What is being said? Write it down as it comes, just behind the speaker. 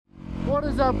What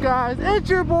is up, guys? It's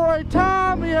your boy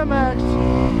Tommy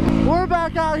MX. We're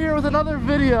back out here with another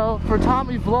video for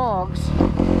Tommy Vlogs.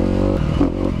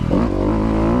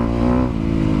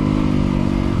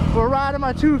 We're riding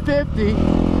my 250,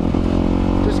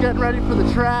 just getting ready for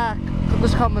the track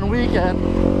this coming weekend.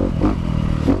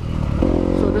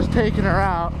 So just taking her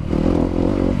out.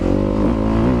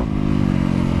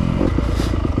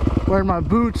 Wearing my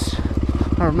boots,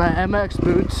 or my MX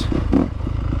boots.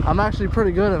 I'm actually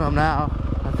pretty good in them now.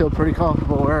 I feel pretty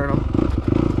comfortable wearing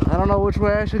them. I don't know which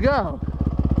way I should go.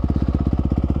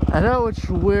 I know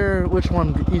which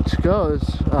one each goes.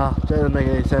 That doesn't make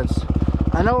any sense.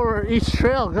 I know where each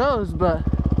trail goes, but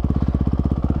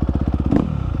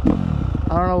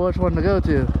I don't know which one to go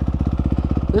to.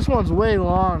 This one's way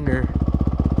longer.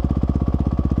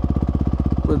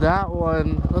 With that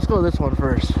one, let's go with this one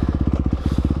first.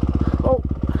 Oh!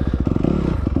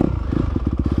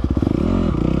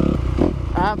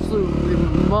 Absolutely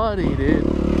muddy, dude.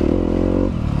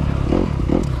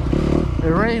 It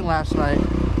rained last night.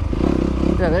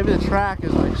 Yeah, maybe the track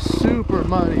is like super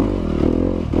muddy.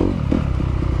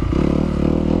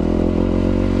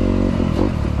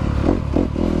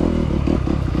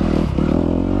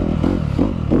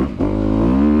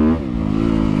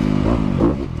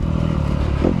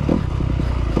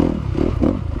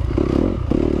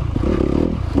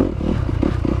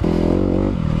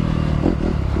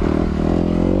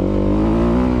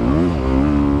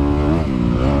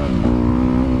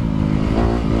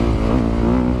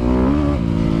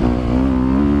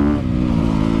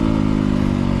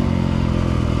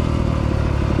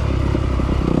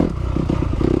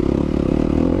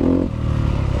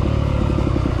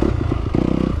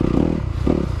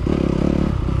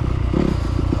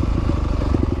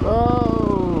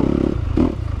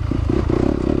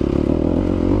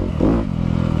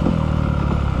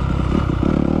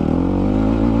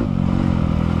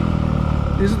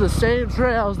 These are the same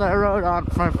trails that I rode on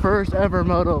my first ever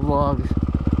moto vlog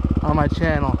on my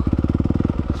channel.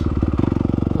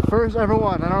 The first ever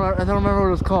one. I don't remember what it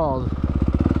was called.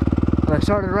 But I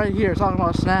started right here talking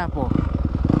about Snapple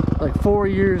like 4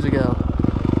 years ago.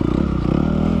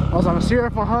 I was on a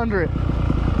CRF 100,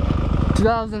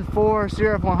 2004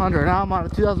 CRF 100. Now I'm on a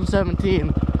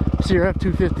 2017 CRF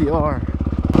 250R.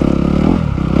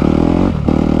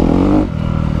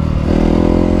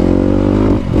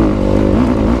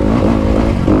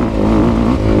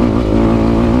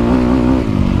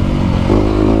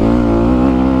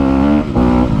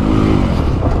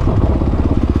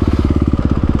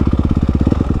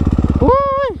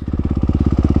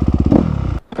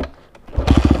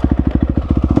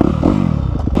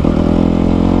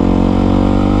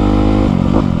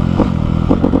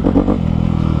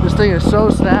 This thing is so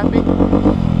snappy.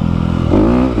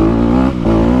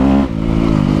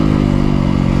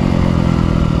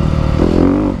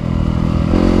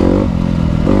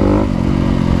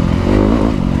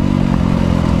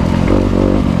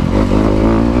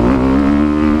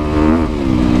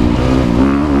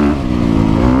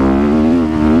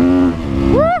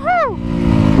 Woohoo!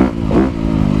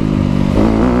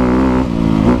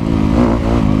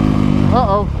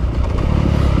 Uh-oh.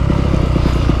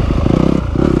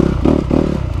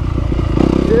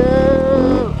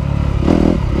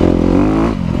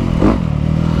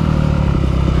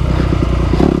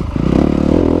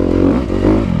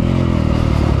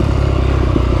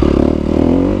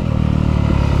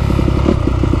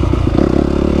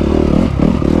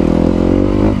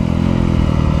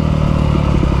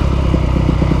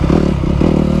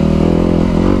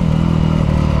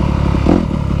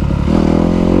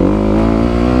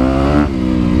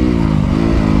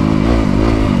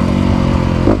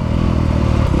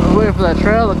 For that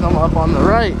trail to come up on the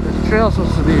right. There's a trail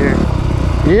supposed to be here.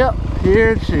 Yep,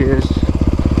 here she is.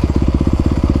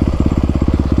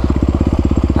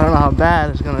 I don't know how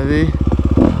bad it's gonna be.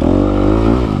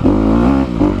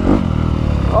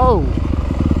 Oh!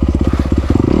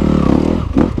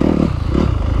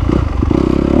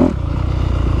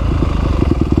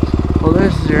 Well,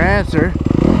 this is your answer.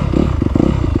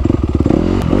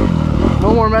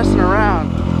 No more messing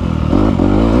around.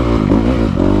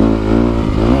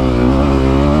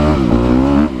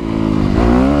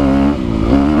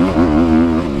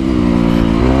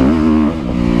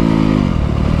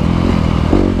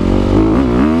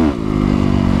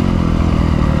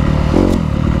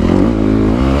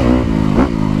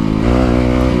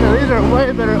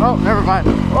 Way better. Oh, never mind.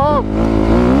 Oh!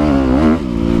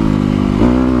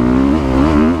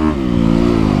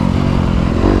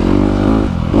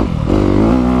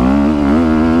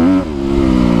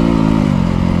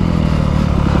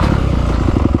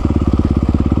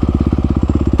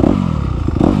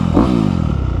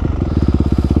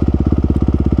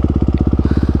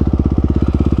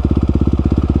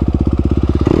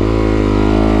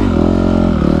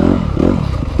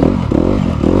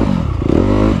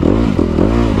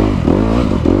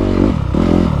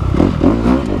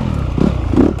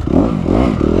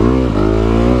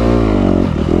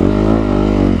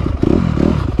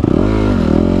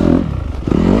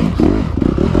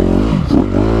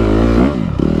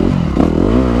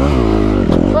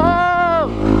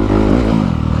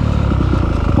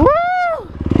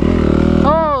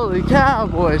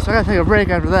 boys. I gotta take a break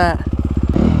after that.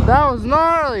 That was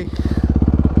gnarly.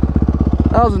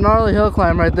 That was a gnarly hill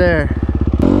climb right there.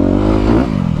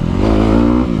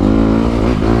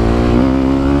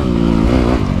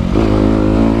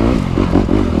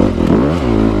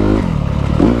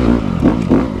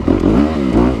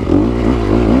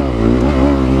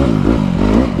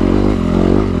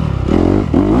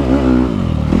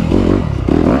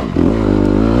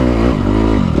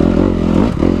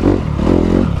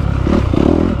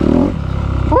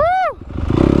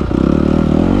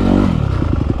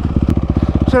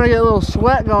 Trying to get a little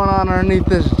sweat going on underneath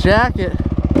this jacket.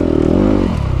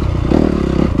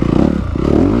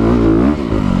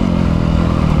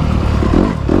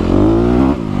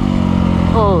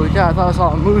 Holy cow, I thought I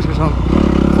saw a moose or something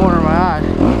in the corner of my eye.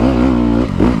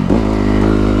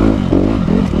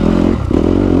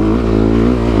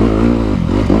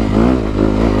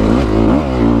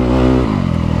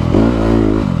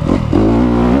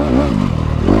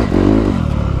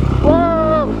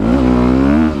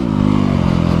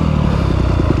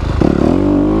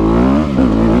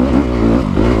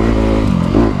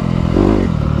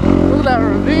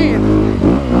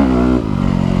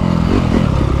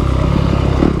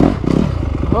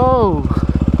 Oh,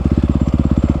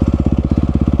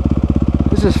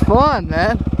 this is fun,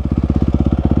 man.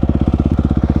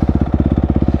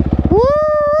 Woo!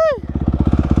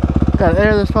 Gotta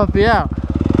air this puppy out.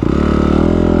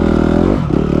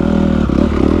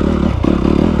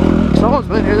 Someone's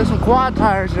been here. There's some quad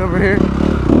tires over here.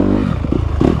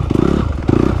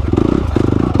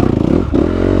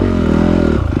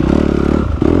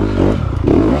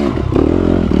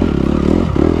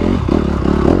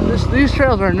 These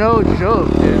trails are no joke,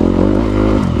 dude.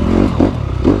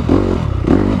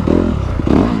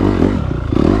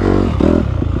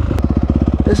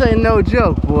 This ain't no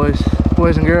joke, boys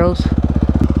and girls.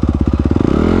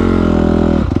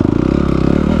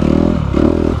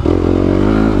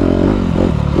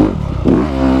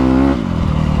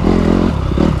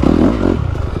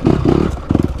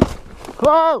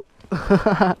 Whoa!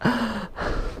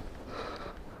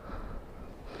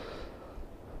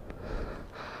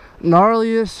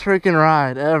 Gnarliest freaking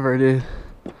ride ever, dude.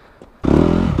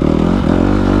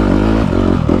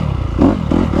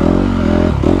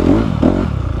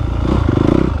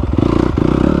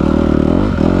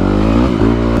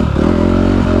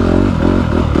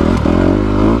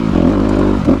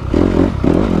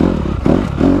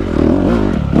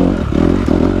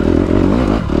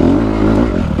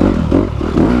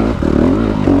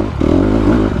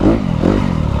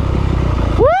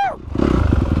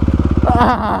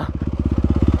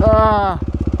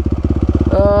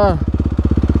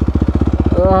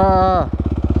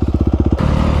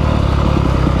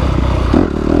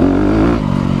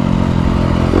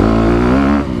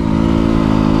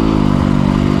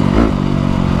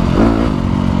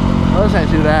 This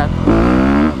ain't too bad.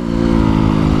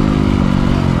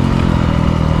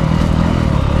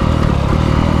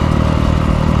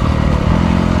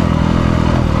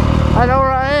 I know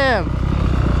where I am.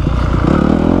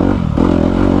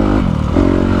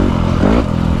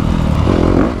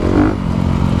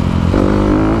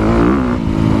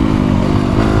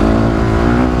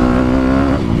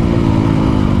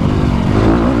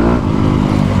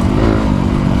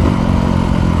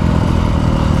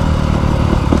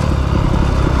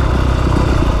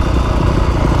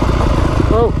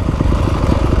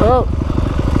 Oh.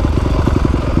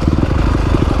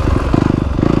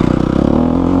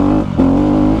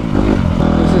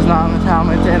 This is not in the town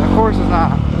maintained. Of course it's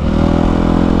not.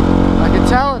 I can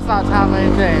tell it's not town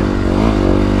maintained.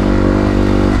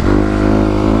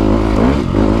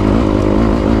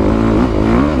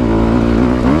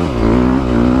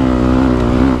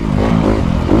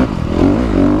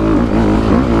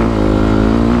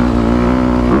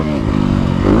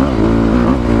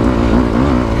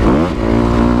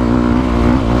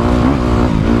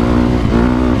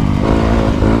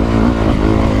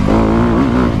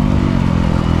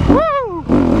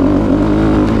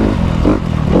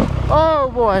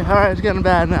 Boy, alright, it's getting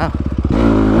bad now.